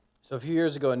So a few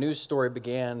years ago, a news story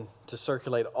began to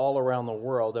circulate all around the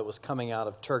world that was coming out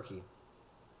of Turkey.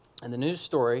 And the news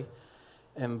story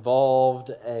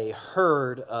involved a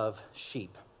herd of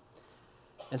sheep.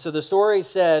 And so the story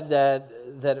said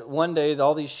that one day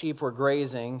all these sheep were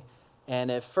grazing,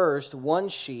 and at first one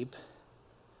sheep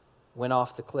went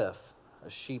off the cliff. A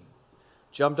sheep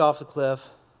jumped off the cliff,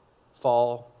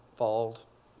 fell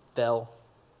to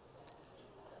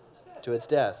its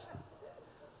death.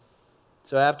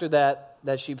 So after that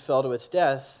sheep fell to its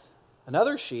death,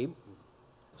 another sheep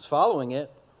was following it,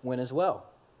 went as well.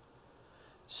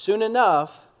 Soon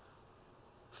enough,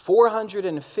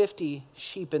 450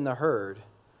 sheep in the herd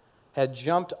had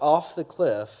jumped off the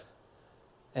cliff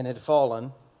and had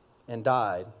fallen and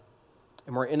died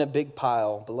and were in a big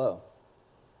pile below.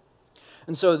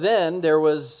 And so then there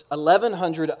was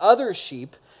 1,100 other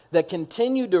sheep that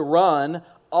continued to run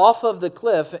off of the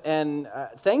cliff, and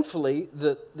thankfully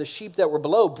the sheep that were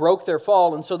below broke their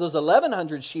fall, and so those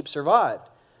 1,100 sheep survived.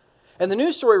 And the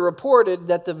news story reported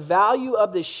that the value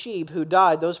of the sheep who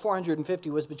died, those 450,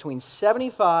 was between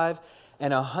 $75,000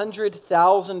 and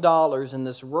 $100,000 in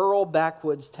this rural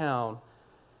backwoods town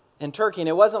in Turkey. And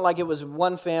it wasn't like it was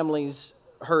one family's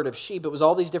herd of sheep. It was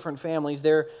all these different families.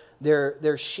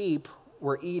 Their sheep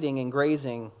were eating and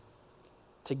grazing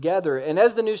together. And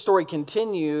as the news story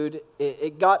continued,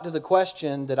 it got to the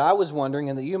question that I was wondering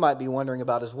and that you might be wondering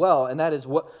about as well, and that is,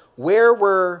 where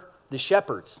were the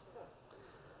shepherds?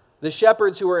 The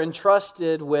shepherds who were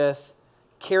entrusted with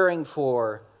caring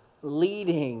for,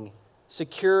 leading,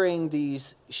 securing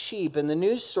these sheep. And the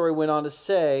news story went on to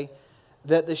say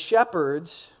that the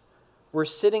shepherds were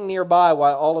sitting nearby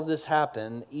while all of this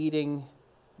happened, eating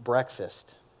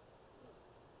breakfast.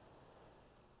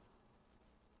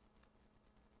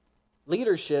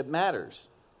 Leadership matters.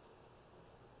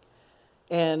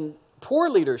 And poor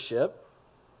leadership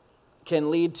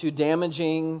can lead to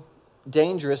damaging,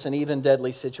 dangerous, and even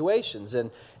deadly situations.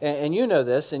 And you know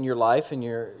this in your life, in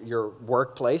your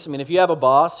workplace. I mean, if you have a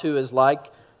boss who is like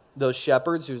those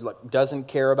shepherds, who doesn't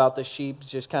care about the sheep,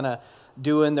 just kind of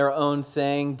doing their own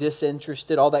thing,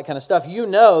 disinterested, all that kind of stuff, you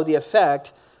know the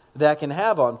effect that can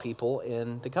have on people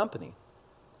in the company.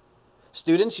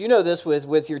 Students, you know this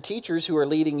with your teachers who are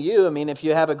leading you. I mean, if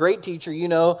you have a great teacher, you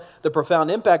know the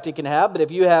profound impact it can have. But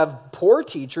if you have poor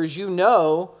teachers, you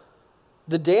know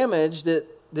the damage that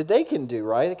they can do,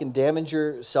 right? They can damage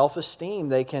your self-esteem.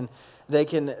 They can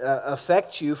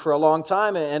affect you for a long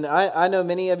time. And I know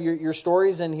many of your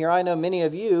stories in here. I know many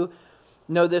of you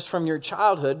know this from your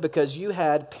childhood because you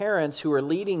had parents who were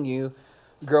leading you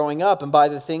growing up. And by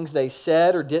the things they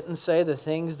said or didn't say, the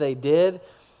things they did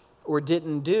or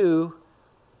didn't do,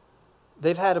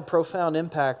 they've had a profound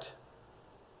impact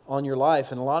on your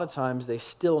life. And a lot of times they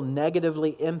still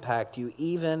negatively impact you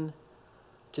even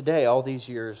today, all these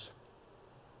years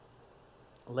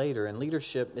later. And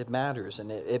leadership, it matters.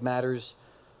 And it matters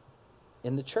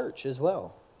in the church as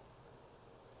well.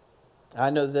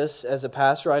 I know this as a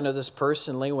pastor. I know this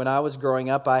personally. When I was growing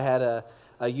up, I had a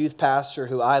youth pastor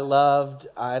who I loved,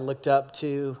 I looked up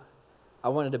to. I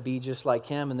wanted to be just like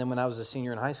him. And then when I was a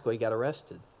senior in high school, he got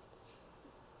arrested.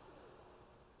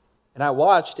 And I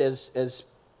watched as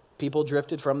people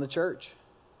drifted from the church,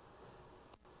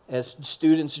 as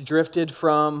students drifted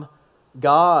from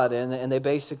God, and they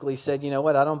basically said, you know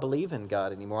what, I don't believe in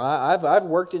God anymore. I've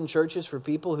worked in churches for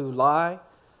people who lie,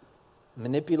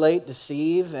 manipulate,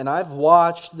 deceive, and I've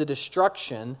watched the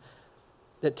destruction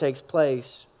that takes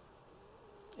place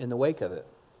in the wake of it.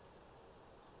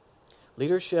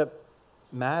 Leadership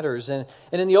matters. And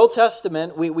in the Old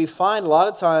Testament, we find a lot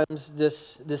of times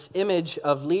this image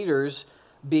of leaders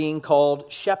being called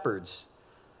shepherds,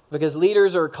 because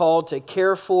leaders are called to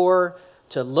care for,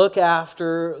 to look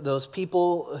after those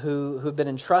people who've been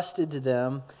entrusted to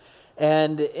them.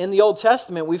 And in the Old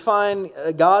Testament, we find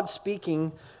God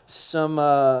speaking some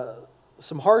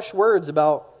harsh words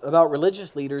about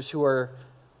religious leaders who are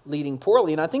leading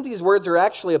poorly. And I think these words are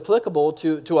actually applicable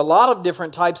to a lot of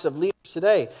different types of leaders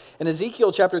today. In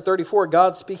Ezekiel chapter 34,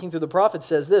 God speaking through the prophet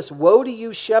says this: "Woe to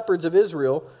you, shepherds of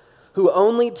Israel, who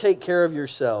only take care of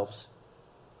yourselves.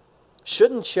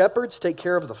 Shouldn't shepherds take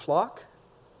care of the flock?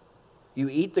 You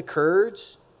eat the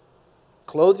curds,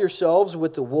 clothe yourselves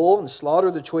with the wool, and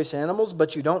slaughter the choice animals,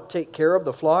 but you don't take care of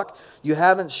the flock. You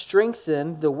haven't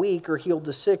strengthened the weak or healed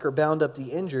the sick or bound up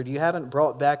the injured. You haven't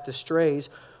brought back the strays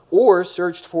or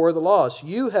searched for the lost.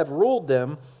 You have ruled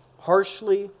them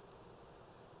harshly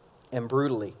and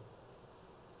brutally."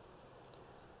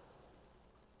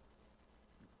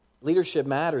 Leadership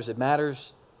matters. It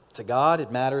matters to God. It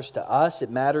matters to us.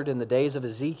 It mattered in the days of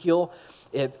Ezekiel.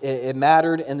 It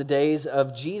mattered in the days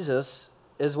of Jesus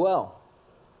as well.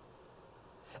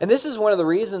 And this is one of the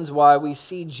reasons why we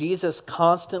see Jesus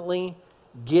constantly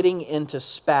getting into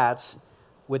spats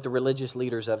with the religious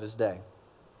leaders of his day.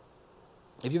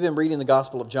 If you've been reading the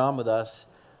Gospel of John with us,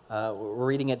 we're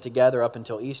reading it together up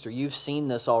until Easter, you've seen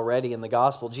this already in the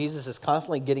Gospel. Jesus is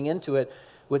constantly getting into it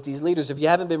with these leaders. If you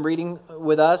haven't been reading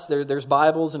with us, there's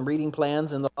Bibles and reading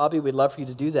plans in the lobby. We'd love for you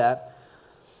to do that.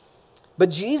 But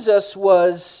Jesus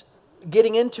was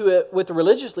getting into it with the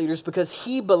religious leaders because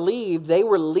he believed they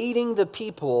were leading the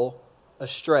people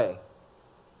astray.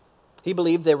 He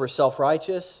believed they were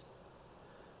self-righteous.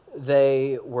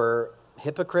 They were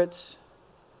hypocrites.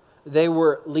 They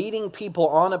were leading people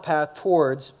on a path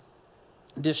towards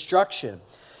destruction.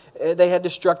 They had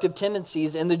destructive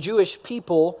tendencies, and the Jewish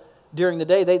people during the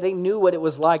day, they knew what it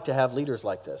was like to have leaders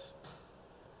like this.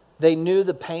 They knew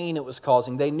the pain it was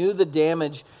causing. They knew the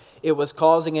damage it was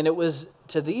causing, and it was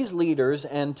to these leaders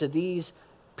and to these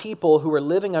people who were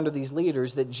living under these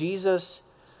leaders that Jesus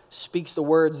speaks the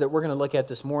words that we're going to look at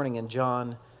this morning in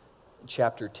John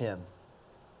chapter 10.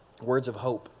 Words of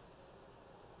hope,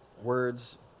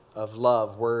 words of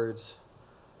love, words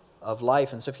of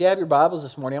life. And so if you have your Bibles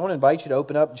this morning, I want to invite you to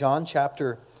open up John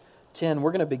chapter 10.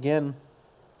 We're going to begin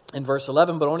in verse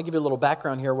 11, but I want to give you a little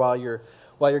background here while you're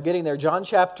getting there. John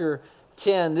chapter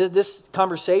 10, this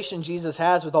conversation Jesus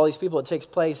has with all these people, it takes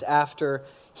place after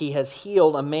he has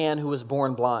healed a man who was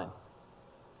born blind.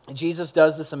 Jesus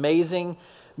does this amazing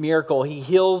miracle. He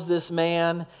heals this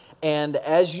man, and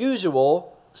as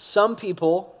usual, some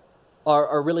people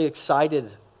are really excited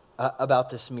about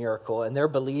this miracle, and they're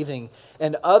believing,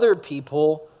 and other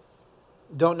people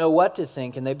don't know what to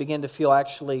think, and they begin to feel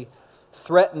actually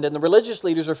threatened. And the religious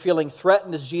leaders are feeling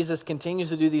threatened as Jesus continues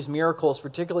to do these miracles,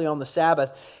 particularly on the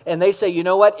Sabbath. And they say, you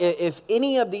know what? If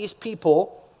any of these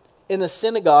people in the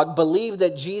synagogue believe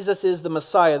that Jesus is the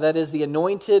Messiah, that is the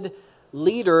anointed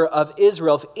leader of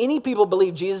Israel, if any people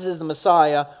believe Jesus is the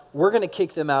Messiah, we're going to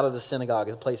kick them out of the synagogue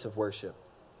as a place of worship.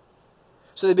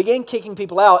 So they begin kicking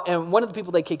people out, and one of the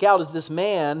people they kick out is this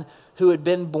man who had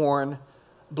been born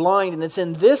blind. And it's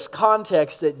in this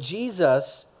context that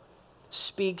Jesus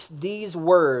speaks these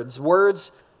words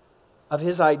of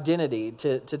his identity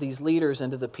to these leaders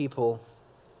and to the people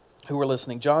who were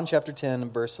listening. John chapter 10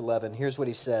 and verse 11, here's what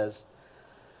he says.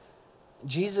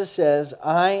 Jesus says,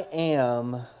 I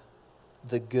am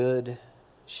the good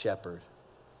shepherd.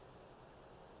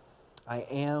 I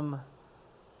am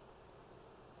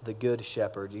the good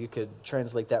shepherd. You could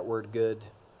translate that word good.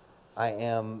 I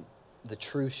am the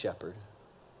true shepherd.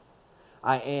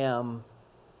 I am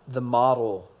the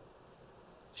model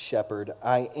shepherd.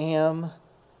 I am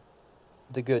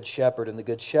the good shepherd, and the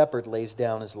good shepherd lays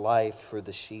down his life for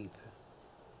the sheep.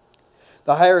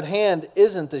 The hired hand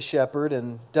isn't the shepherd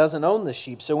and doesn't own the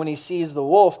sheep, so when he sees the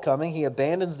wolf coming, he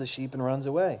abandons the sheep and runs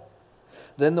away.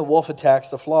 Then the wolf attacks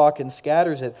the flock and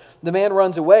scatters it. The man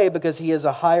runs away because he is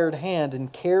a hired hand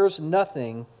and cares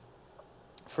nothing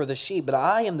for the sheep. But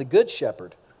I am the good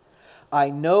shepherd. I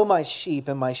know my sheep,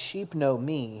 and my sheep know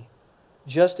me,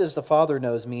 just as the Father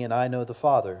knows me, and I know the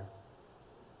Father.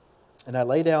 And I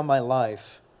lay down my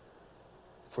life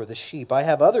for the sheep. I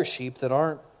have other sheep that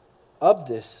aren't of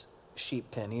this sheep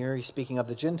pen. Here he's speaking of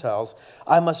the Gentiles.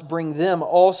 I must bring them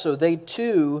also. They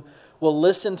too will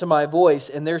listen to my voice,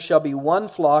 and there shall be one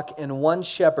flock and one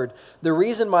shepherd. The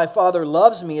reason my Father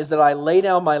loves me is that I lay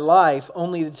down my life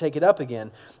only to take it up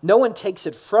again. No one takes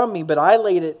it from me, but I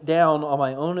laid it down on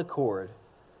my own accord.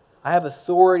 I have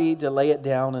authority to lay it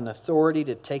down and authority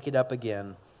to take it up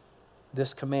again.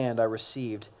 This command I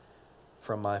received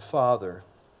from my Father.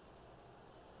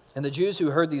 And the Jews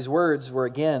who heard these words were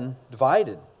again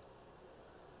divided.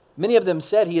 Many of them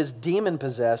said, he is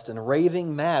demon-possessed and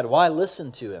raving mad. Why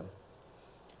listen to him?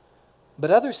 But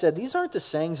others said, these aren't the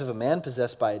sayings of a man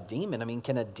possessed by a demon. I mean,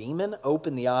 can a demon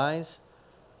open the eyes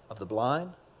of the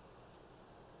blind?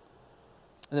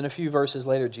 And then a few verses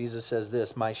later, Jesus says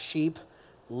this, my sheep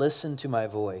listen to my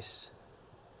voice.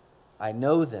 I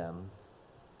know them,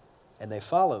 and they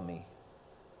follow me.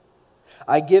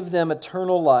 I give them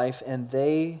eternal life, and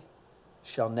they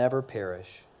shall never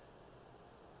perish,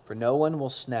 for no one will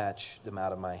snatch them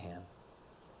out of my hand.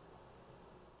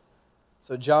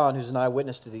 So John, who's an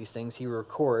eyewitness to these things, he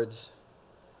records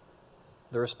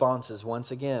the responses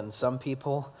once again. Some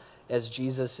people, as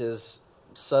Jesus is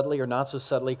subtly or not so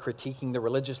subtly critiquing the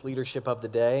religious leadership of the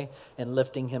day and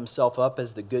lifting himself up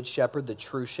as the good shepherd, the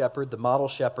true shepherd, the model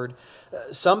shepherd,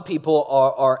 some people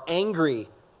are angry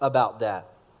about that.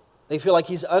 They feel like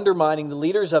he's undermining the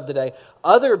leaders of the day.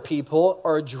 Other people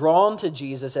are drawn to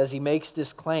Jesus as he makes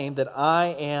this claim that I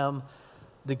am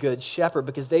the good shepherd,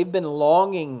 because they've been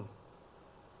longing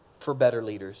for better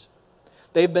leaders.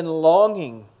 They've been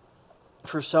longing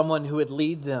for someone who would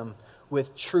lead them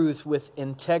with truth, with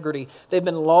integrity. They've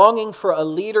been longing for a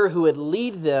leader who would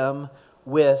lead them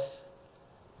with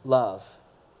love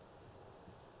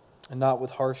and not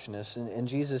with harshness. And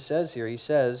Jesus says here, he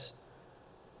says,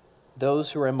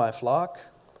 those who are in my flock,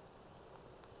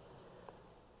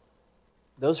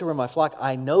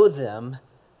 I know them,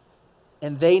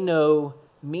 and they know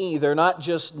me. They're not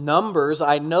just numbers.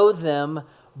 I know them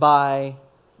by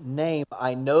name.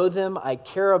 I know them. I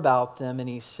care about them. And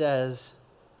he says,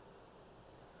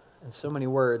 in so many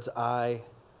words, I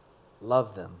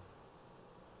love them.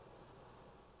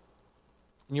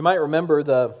 And you might remember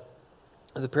the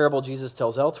parable Jesus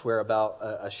tells elsewhere about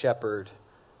a shepherd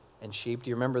and sheep. Do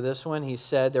you remember this one? He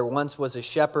said, there once was a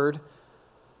shepherd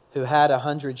who had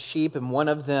 100 sheep, and one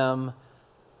of them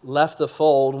left the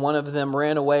fold. One of them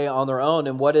ran away on their own.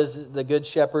 And what does the good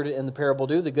shepherd in the parable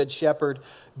do? The good shepherd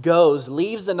goes,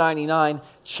 leaves the 99,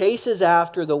 chases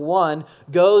after the one,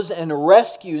 goes and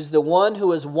rescues the one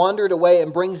who has wandered away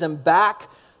and brings him back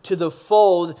to the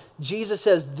fold. Jesus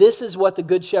says this is what the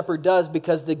good shepherd does,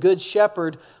 because the good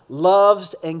shepherd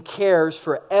loves and cares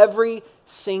for every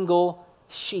single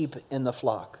sheep in the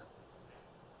flock.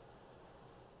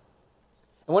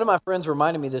 And one of my friends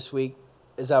reminded me this week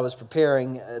as I was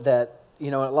preparing that, a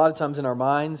lot of times in our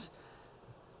minds,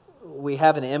 we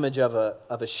have an image of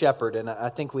a shepherd, and I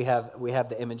think we have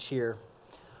the image here.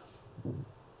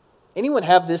 Anyone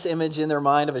have this image in their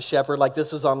mind of a shepherd? Like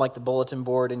this was on like the bulletin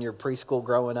board in your preschool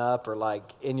growing up, or like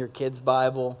in your kid's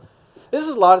Bible. This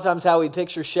is a lot of times how we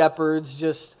picture shepherds,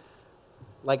 just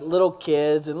like little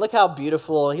kids. And look how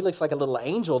beautiful. He looks like a little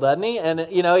angel, doesn't he? And,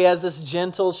 he has this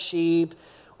gentle sheep,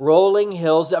 rolling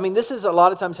hills. I mean, this is a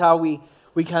lot of times how we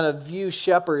kind of view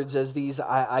shepherds as these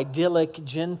idyllic,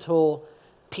 gentle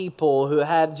people who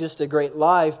had just a great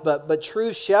life. But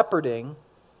true shepherding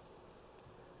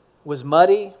was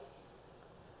muddy,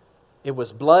 it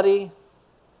was bloody,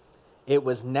 it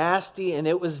was nasty, and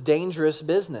it was dangerous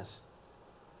business.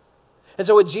 And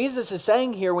so what Jesus is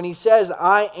saying here when he says,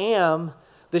 I am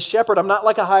the shepherd, I'm not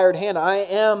like a hired hand, I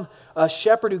am a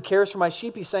shepherd who cares for my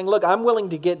sheep. He's saying, look, I'm willing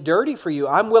to get dirty for you.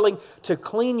 I'm willing to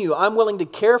clean you. I'm willing to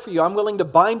care for you. I'm willing to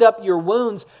bind up your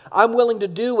wounds. I'm willing to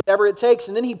do whatever it takes.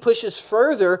 And then he pushes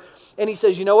further and he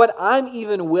says, you know what? I'm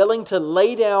even willing to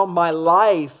lay down my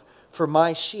life for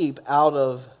my sheep out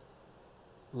of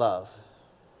love.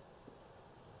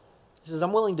 He says,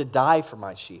 I'm willing to die for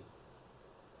my sheep.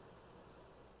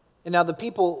 And now the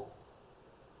people,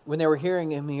 when they were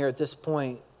hearing him here at this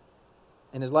point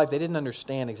in his life, they didn't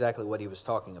understand exactly what he was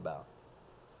talking about.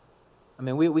 I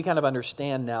mean, we kind of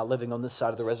understand now living on this side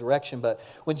of the resurrection, but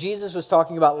when Jesus was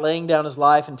talking about laying down his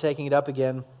life and taking it up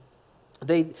again,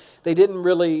 they didn't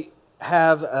really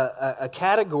have a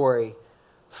category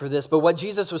for this. But what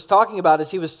Jesus was talking about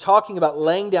is he was talking about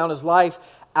laying down his life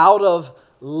out of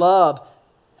love,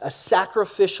 a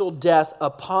sacrificial death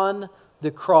upon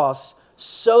the cross,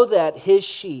 so that his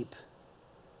sheep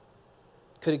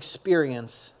could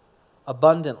experience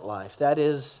abundant life. That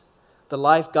is the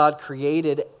life God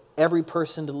created every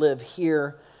person to live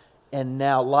here and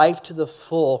now, life to the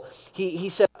full. He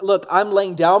said, look, I'm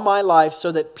laying down my life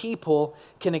so that people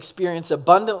can experience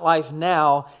abundant life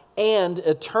now and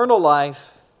eternal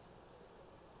life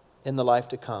in the life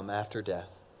to come after death.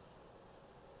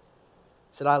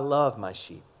 He said, I love my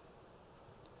sheep.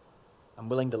 I'm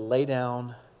willing to lay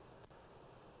down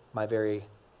my very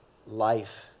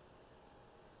life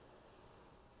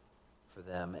for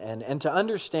them. And to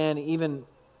understand even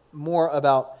more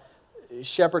about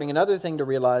shepherding, another thing to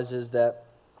realize is that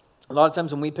a lot of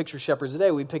times when we picture shepherds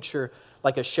today, we picture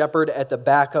like a shepherd at the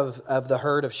back of the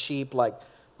herd of sheep, like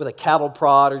with a cattle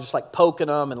prod, or just like poking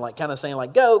them and like kind of saying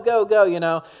like, go, go,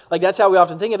 go, Like that's how we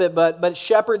often think of it. But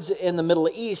shepherds in the Middle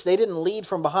East, they didn't lead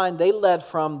from behind, they led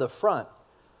from the front.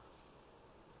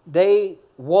 They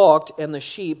walked and the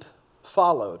sheep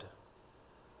followed.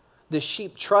 The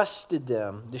sheep trusted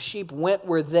them. The sheep went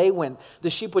where they went. The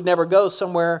sheep would never go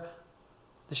somewhere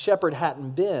the shepherd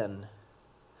hadn't been.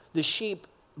 The sheep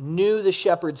knew the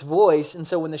shepherd's voice, and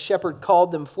so when the shepherd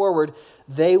called them forward,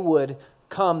 they would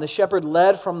come. The shepherd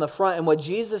led from the front, and what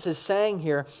Jesus is saying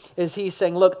here is he's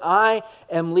saying, look, I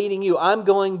am leading you. I'm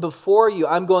going before you.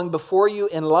 I'm going before you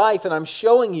in life, and I'm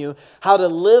showing you how to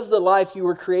live the life you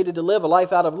were created to live, a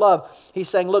life out of love. He's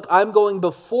saying, look, I'm going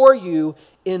before you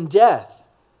in death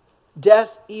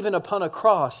even upon a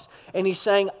cross. And he's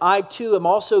saying, I too am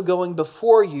also going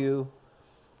before you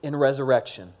in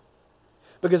resurrection.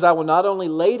 Because I will not only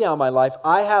lay down my life,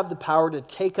 I have the power to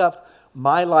take up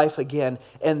my life again.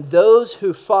 And those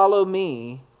who follow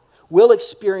me will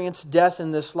experience death in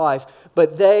this life,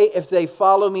 but they, if they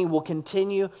follow me, will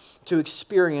continue to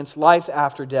experience life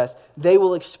after death. They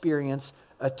will experience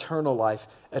eternal life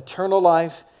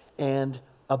and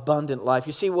abundant life.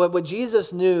 You see, what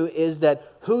Jesus knew is that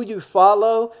who you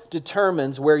follow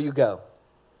determines where you go.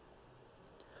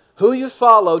 Who you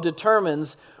follow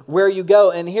determines where you go.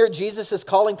 And here Jesus is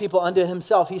calling people unto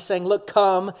himself. He's saying, look,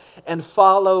 come and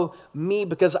follow me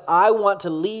because I want to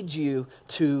lead you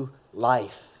to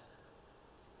life.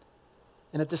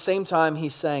 And at the same time,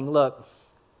 he's saying, look,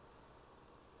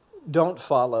 don't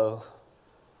follow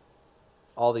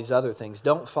all these other things.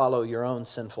 Don't follow your own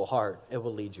sinful heart. It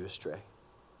will lead you astray.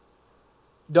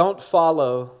 Don't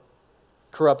follow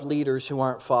corrupt leaders who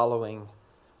aren't following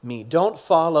me. Don't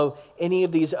follow any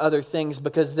of these other things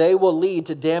because they will lead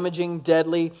to damaging,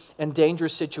 deadly, and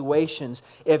dangerous situations.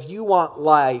 If you want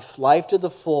life to the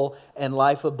full and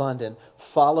life abundant,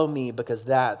 follow me because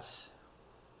that's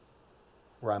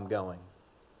where I'm going.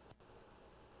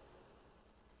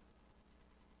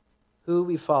 Who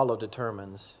we follow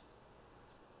determines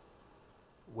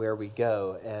where we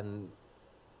go. And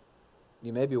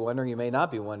you may be wondering, you may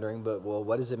not be wondering, but well,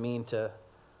 what does it mean to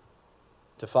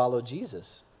follow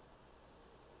Jesus?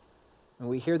 And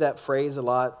we hear that phrase a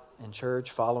lot in church,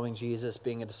 following Jesus,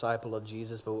 being a disciple of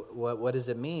Jesus, but what does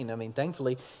it mean? I mean,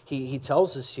 thankfully, he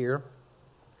tells us here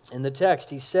in the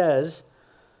text. He says,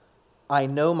 I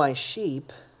know my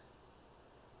sheep,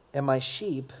 and my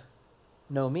sheep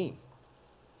know me.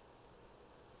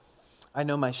 I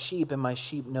know my sheep, and my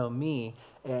sheep know me.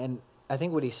 And I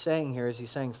think what he's saying here is he's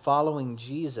saying following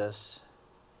Jesus,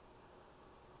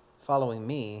 following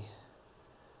me,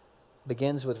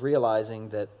 begins with realizing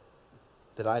that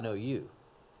I know you.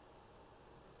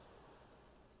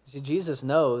 See, Jesus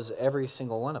knows every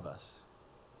single one of us.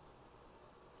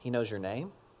 He knows your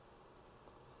name.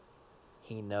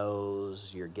 He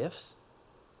knows your gifts.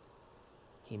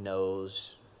 He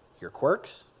knows your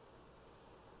quirks.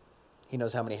 He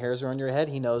knows how many hairs are on your head.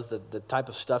 He knows the type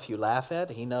of stuff you laugh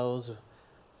at. He knows,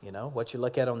 what you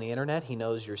look at on the internet. He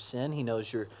knows your sin. He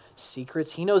knows your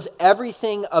secrets. He knows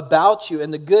everything about you.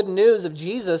 And the good news of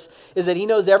Jesus is that he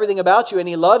knows everything about you and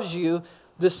he loves you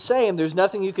the same. There's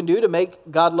nothing you can do to make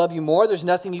God love you more. There's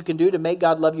nothing you can do to make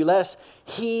God love you less.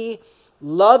 He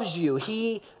loves you.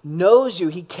 He knows you.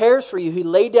 He cares for you. He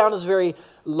laid down his very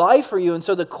life for you. And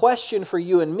so the question for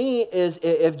you and me is,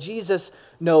 if Jesus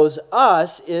knows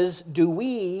us, is do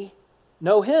we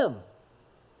know him?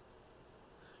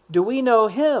 Do we know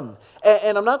him?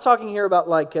 And I'm not talking here about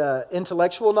like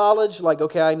intellectual knowledge, like,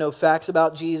 okay, I know facts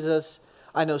about Jesus.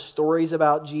 I know stories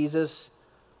about Jesus.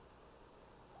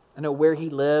 I know where he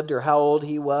lived or how old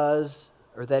he was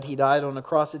or that he died on a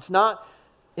cross. It's not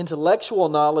intellectual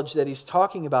knowledge that he's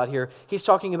talking about here. He's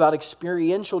talking about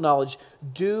experiential knowledge.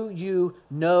 Do you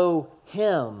know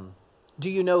him? Do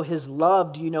you know his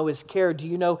love? Do you know his care? Do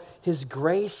you know his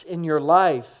grace in your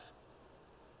life?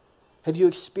 Have you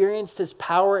experienced his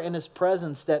power and his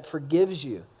presence that forgives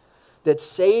you, that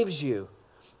saves you,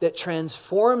 that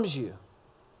transforms you?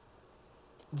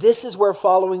 This is where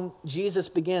following Jesus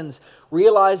begins,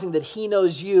 realizing that he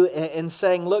knows you and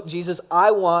saying, look, Jesus,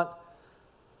 I want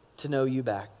to know you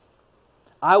back.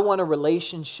 I want a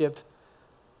relationship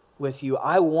with you.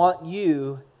 I want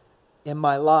you in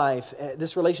my life.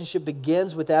 This relationship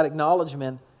begins with that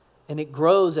acknowledgement, and it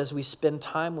grows as we spend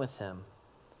time with him.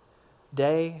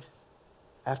 Day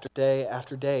after day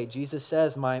after day. Jesus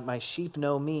says, my sheep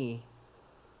know me,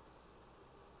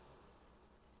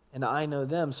 and I know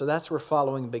them. So that's where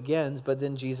following begins, but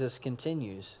then Jesus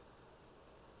continues.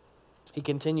 He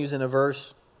continues in a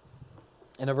verse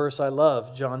I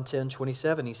love, John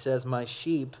 10:27. He says, my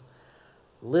sheep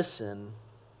listen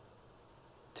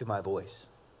to my voice.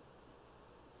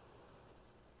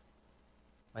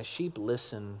 My sheep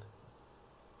listen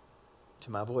to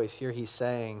my voice. Here he's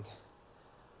saying,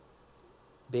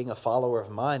 being a follower of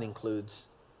mine includes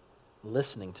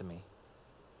listening to me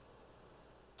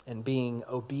and being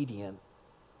obedient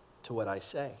to what I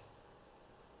say.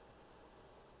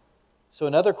 So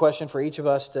another question for each of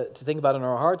us to think about in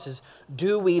our hearts is,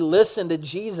 do we listen to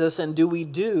Jesus and do we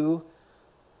do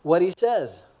what he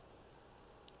says?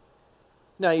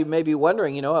 Now you may be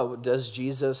wondering, does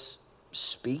Jesus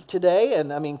speak today?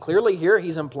 And I mean, clearly here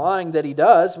he's implying that he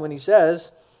does when he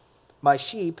says, my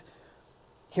sheep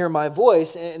hear my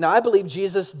voice. And I believe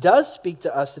Jesus does speak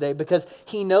to us today because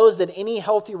he knows that any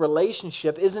healthy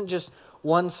relationship isn't just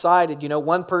one-sided,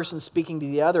 one person speaking to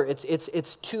the other.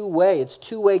 It's two-way. It's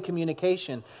two-way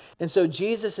communication. And so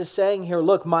Jesus is saying here,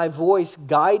 look, my voice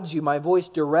guides you. My voice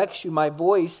directs you. My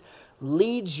voice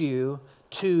leads you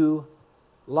to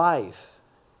life.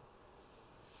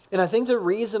 And I think the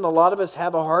reason a lot of us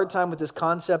have a hard time with this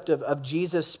concept of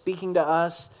Jesus speaking to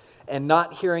us and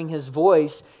not hearing his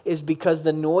voice is because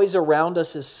the noise around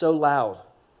us is so loud.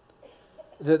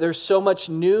 There's so much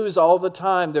news all the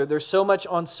time. There's so much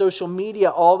on social media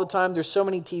all the time. There's so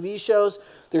many TV shows.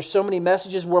 There's so many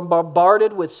messages. We're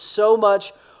bombarded with so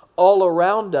much all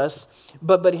around us.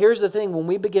 But here's the thing. When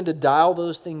we begin to dial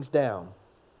those things down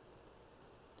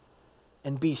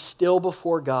and be still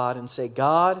before God and say,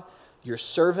 God, your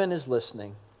servant is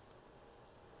listening.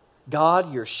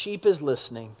 God, your sheep is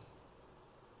listening.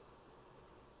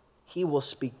 He will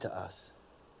speak to us.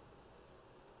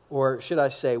 Or should I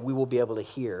say, we will be able to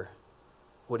hear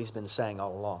what he's been saying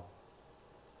all along.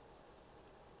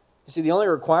 You see, the only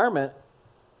requirement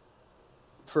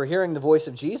for hearing the voice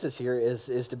of Jesus here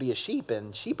is to be a sheep,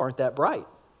 and sheep aren't that bright.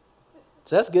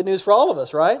 So that's good news for all of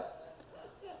us, right?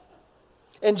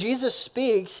 And Jesus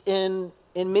speaks in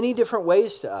many different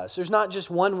ways to us. There's not just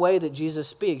one way that Jesus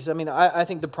speaks. I mean, I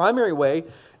think the primary way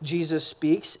Jesus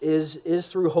speaks is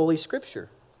through Holy Scripture.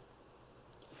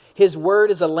 His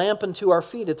word is a lamp unto our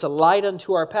feet. It's a light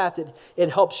unto our path. It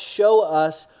helps show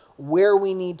us where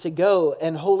we need to go.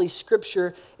 And Holy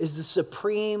Scripture is the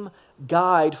supreme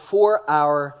guide for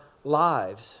our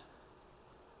lives.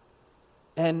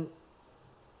 And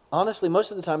honestly,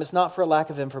 most of the time, it's not for a lack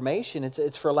of information.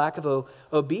 It's for a lack of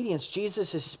obedience.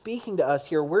 Jesus is speaking to us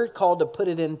here. We're called to put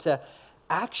it into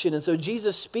action. And so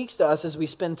Jesus speaks to us as we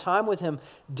spend time with him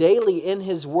daily in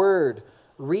his word,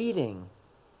 reading,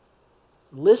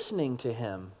 listening to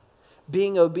him,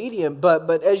 being obedient.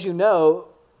 But as you know,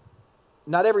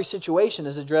 not every situation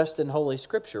is addressed in Holy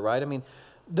Scripture, right? I mean,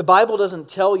 the Bible doesn't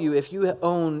tell you if you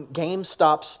own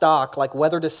GameStop stock, like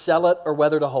whether to sell it or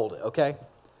whether to hold it, okay?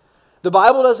 The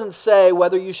Bible doesn't say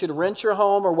whether you should rent your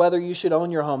home or whether you should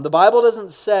own your home. The Bible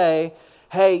doesn't say,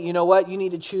 hey, you know what, you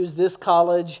need to choose this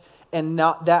college and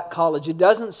not that college. It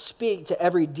doesn't speak to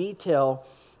every detail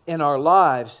in our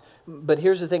lives. But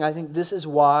here's the thing, I think this is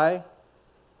why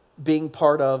being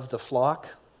part of the flock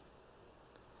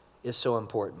is so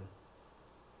important.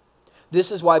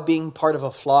 This is why being part of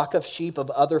a flock of sheep, of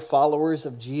other followers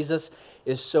of Jesus,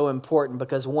 is so important,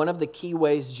 because one of the key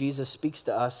ways Jesus speaks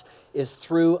to us is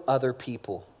through other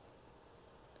people,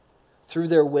 through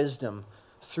their wisdom,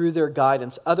 through their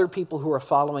guidance, other people who are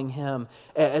following him.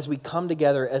 As we come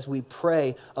together, as we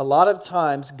pray, a lot of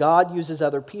times God uses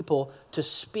other people to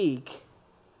speak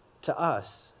to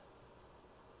us.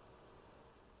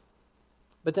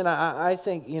 But then I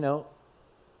think, the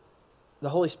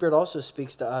Holy Spirit also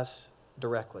speaks to us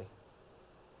directly.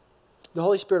 The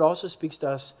Holy Spirit also speaks to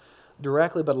us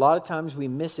directly, but a lot of times we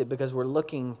miss it because we're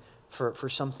looking for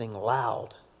something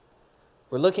loud.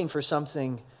 We're looking for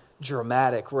something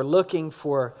dramatic. We're looking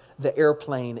for the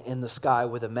airplane in the sky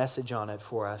with a message on it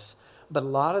for us. But a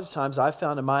lot of times I've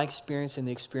found in my experience and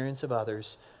the experience of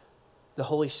others, the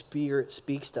Holy Spirit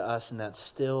speaks to us in that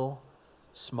still,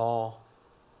 small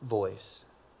voice.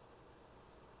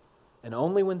 And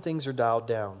only when things are dialed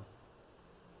down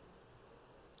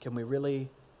can we really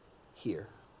hear.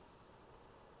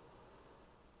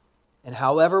 And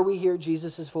however we hear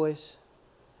Jesus' voice,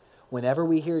 whenever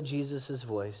we hear Jesus'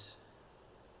 voice,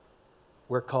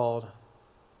 we're called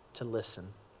to listen,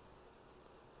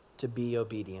 to be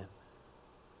obedient,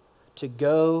 to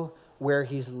go where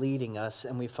he's leading us.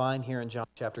 And we find here in John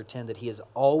chapter 10 that he is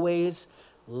always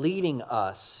leading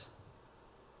us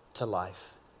to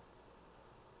life.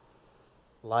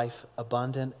 Life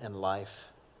abundant and life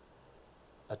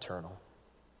eternal.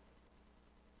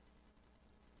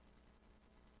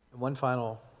 And one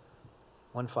final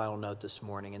note this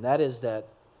morning, and that is that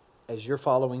as you're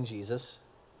following Jesus,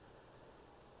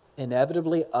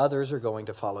 inevitably others are going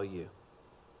to follow you.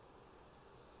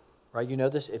 Right? You know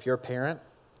this, if you're a parent,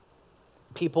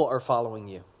 people are following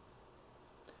you.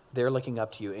 They're looking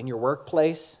up to you. In your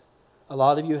workplace, a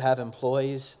lot of you have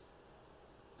employees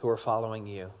who are following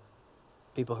you.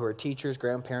 People who are teachers,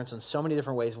 grandparents, in so many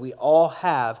different ways. We all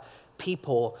have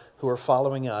people who are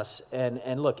following us.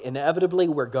 And look, inevitably,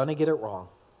 we're going to get it wrong.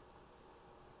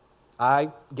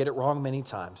 I get it wrong many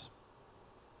times.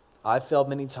 I've failed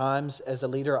many times as a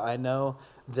leader. I know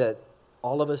that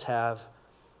all of us have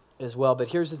as well. But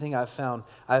here's the thing I've found.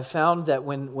 I've found that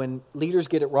when leaders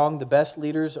get it wrong, the best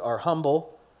leaders are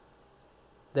humble.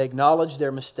 They acknowledge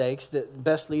their mistakes. The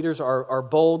best leaders are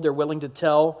bold. They're willing to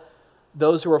tell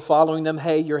those who are following them,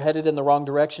 hey, you're headed in the wrong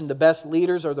direction. The best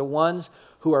leaders are the ones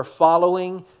who are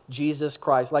following Jesus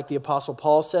Christ. Like the Apostle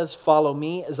Paul says, follow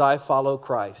me as I follow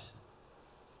Christ.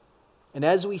 And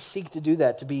as we seek to do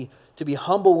that, to be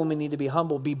humble when we need to be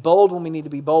humble, be bold when we need to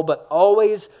be bold, but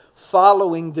always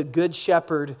following the Good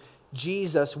Shepherd,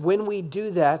 Jesus, when we do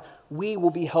that, we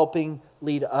will be helping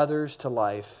lead others to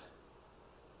life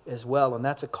as well. And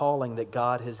that's a calling that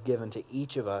God has given to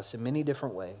each of us in many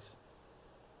different ways.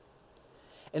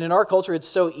 And in our culture, it's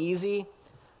so easy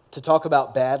to talk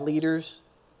about bad leaders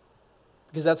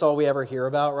because that's all we ever hear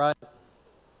about, right?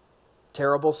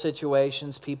 Terrible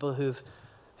situations, people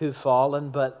who've fallen.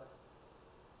 But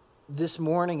this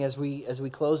morning, as we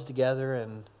close together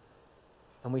and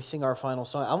we sing our final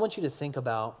song, I want you to think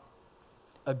about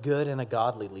a good and a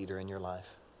godly leader in your life.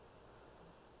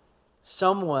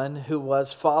 Someone who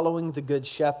was following the Good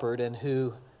Shepherd and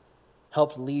who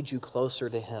helped lead you closer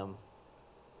to Him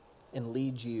and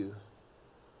lead you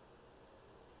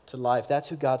to life. That's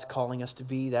who God's calling us to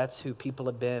be. That's who people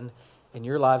have been in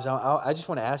your lives. I just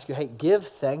want to ask you, hey, give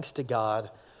thanks to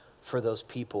God for those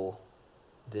people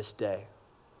this day.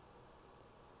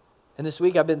 And this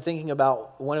week I've been thinking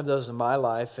about one of those in my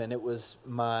life, and it was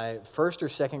my first or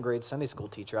second grade Sunday school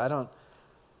teacher. I don't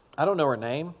know her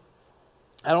name.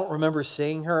 I don't remember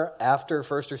seeing her after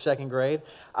first or second grade.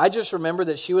 I just remember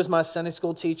that she was my Sunday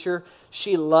school teacher.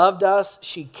 She loved us.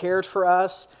 She cared for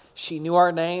us. She knew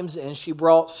our names, and she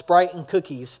brought Sprite and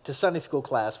cookies to Sunday school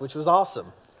class, which was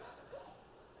awesome.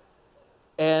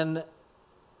 And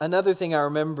another thing I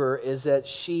remember is that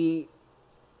she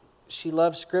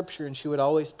loved Scripture, and she would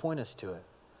always point us to it.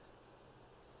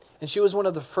 And she was one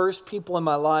of the first people in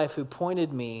my life who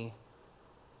pointed me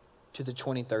to the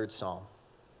 23rd Psalm.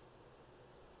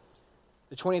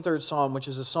 The 23rd Psalm, which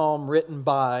is a psalm written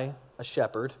by a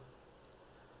shepherd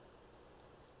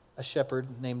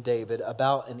named David,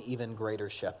 about an even greater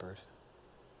shepherd.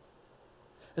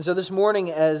 And so this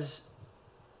morning, as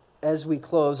we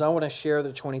close, I want to share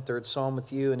the 23rd Psalm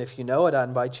with you. And if you know it, I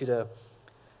invite you to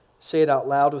say it out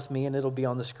loud with me, and it'll be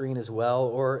on the screen as well.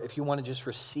 Or if you want to just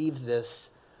receive this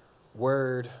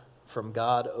word from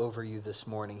God over you this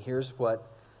morning, here's what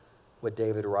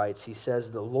David writes. He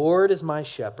says, "The Lord is my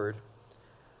shepherd,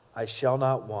 I shall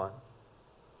not want.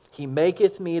 He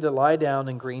maketh me to lie down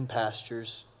in green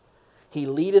pastures. He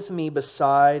leadeth me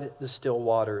beside the still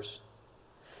waters.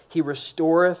 He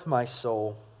restoreth my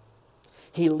soul.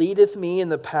 He leadeth me in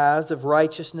the paths of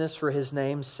righteousness for His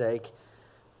name's sake.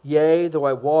 Yea, though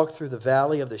I walk through the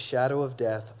valley of the shadow of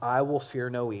death, I will fear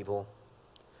no evil,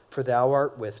 for Thou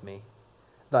art with me.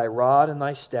 Thy rod and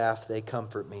Thy staff, they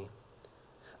comfort me.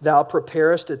 Thou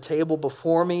preparest a table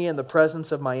before me in the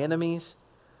presence of my enemies.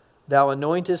 Thou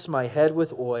anointest my head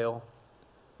with oil.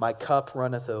 My cup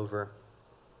runneth over.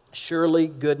 Surely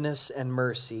goodness and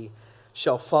mercy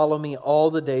shall follow me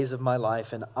all the days of my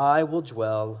life, and I will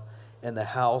dwell in the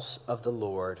house of the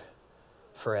Lord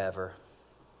forever."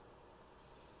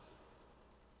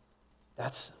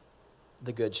 That's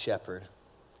the Good Shepherd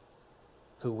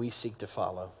who we seek to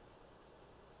follow,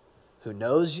 who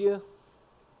knows you,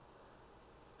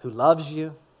 who loves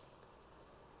you,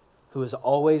 who is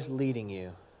always leading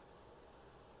you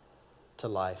to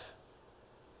life.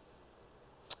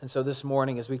 And so this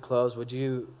morning, as we close, would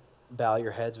you bow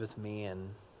your heads with me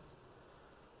and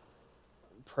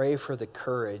pray for the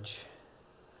courage,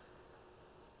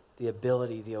 the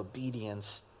ability, the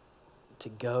obedience to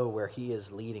go where He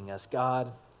is leading us.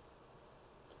 God,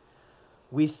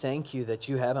 we thank You that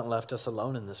You haven't left us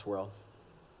alone in this world.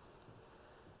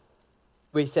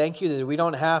 We thank You that we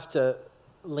don't have to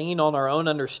lean on our own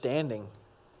understanding.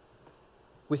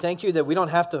 We thank You that we don't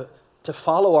have to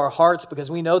follow our hearts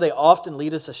because we know they often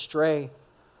lead us astray.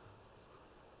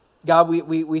 God,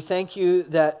 we thank You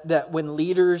that when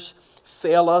leaders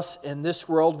fail us in this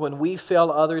world, when we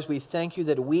fail others, we thank You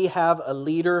that we have a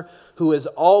leader who is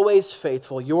always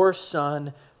faithful, Your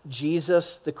Son,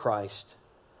 Jesus the Christ,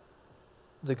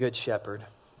 the Good Shepherd.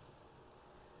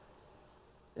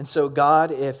 And so,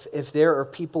 God, if there are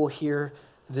people here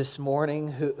this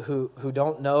morning who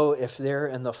don't know if they're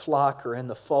in the flock or in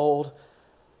the fold,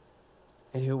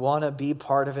 and who want to be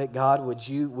part of it, God, would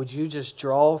you just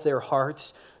draw their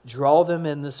hearts, draw them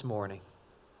in this morning.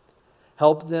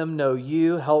 Help them know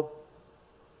You, help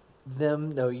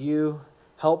them know You,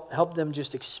 help them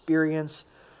just experience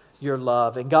Your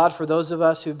love. And God, for those of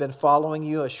us who've been following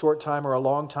You a short time or a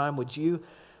long time, would You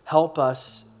help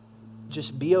us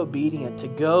just be obedient to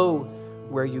go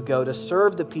where You go, to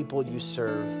serve the people You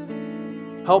serve.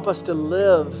 Help us to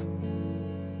live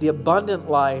the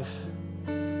abundant life,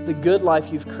 the good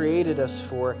life You've created us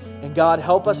for. And God,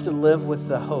 help us to live with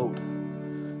the hope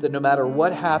that no matter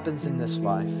what happens in this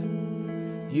life,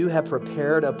 You have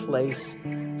prepared a place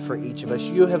for each of us.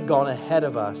 You have gone ahead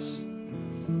of us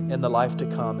in the life to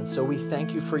come. And so we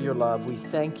thank You for Your love. We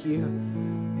thank You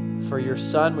for Your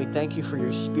Son. We thank You for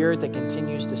Your Spirit that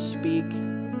continues to speak.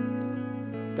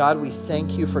 God, we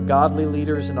thank You for godly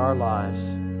leaders in our lives.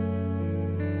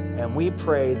 And we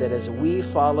pray that as we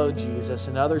follow Jesus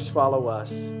and others follow us,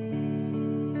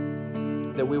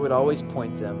 that we would always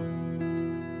point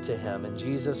them to him. In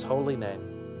Jesus' holy name,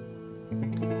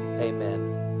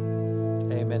 amen.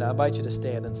 Amen. I invite you to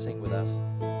stand and sing with us.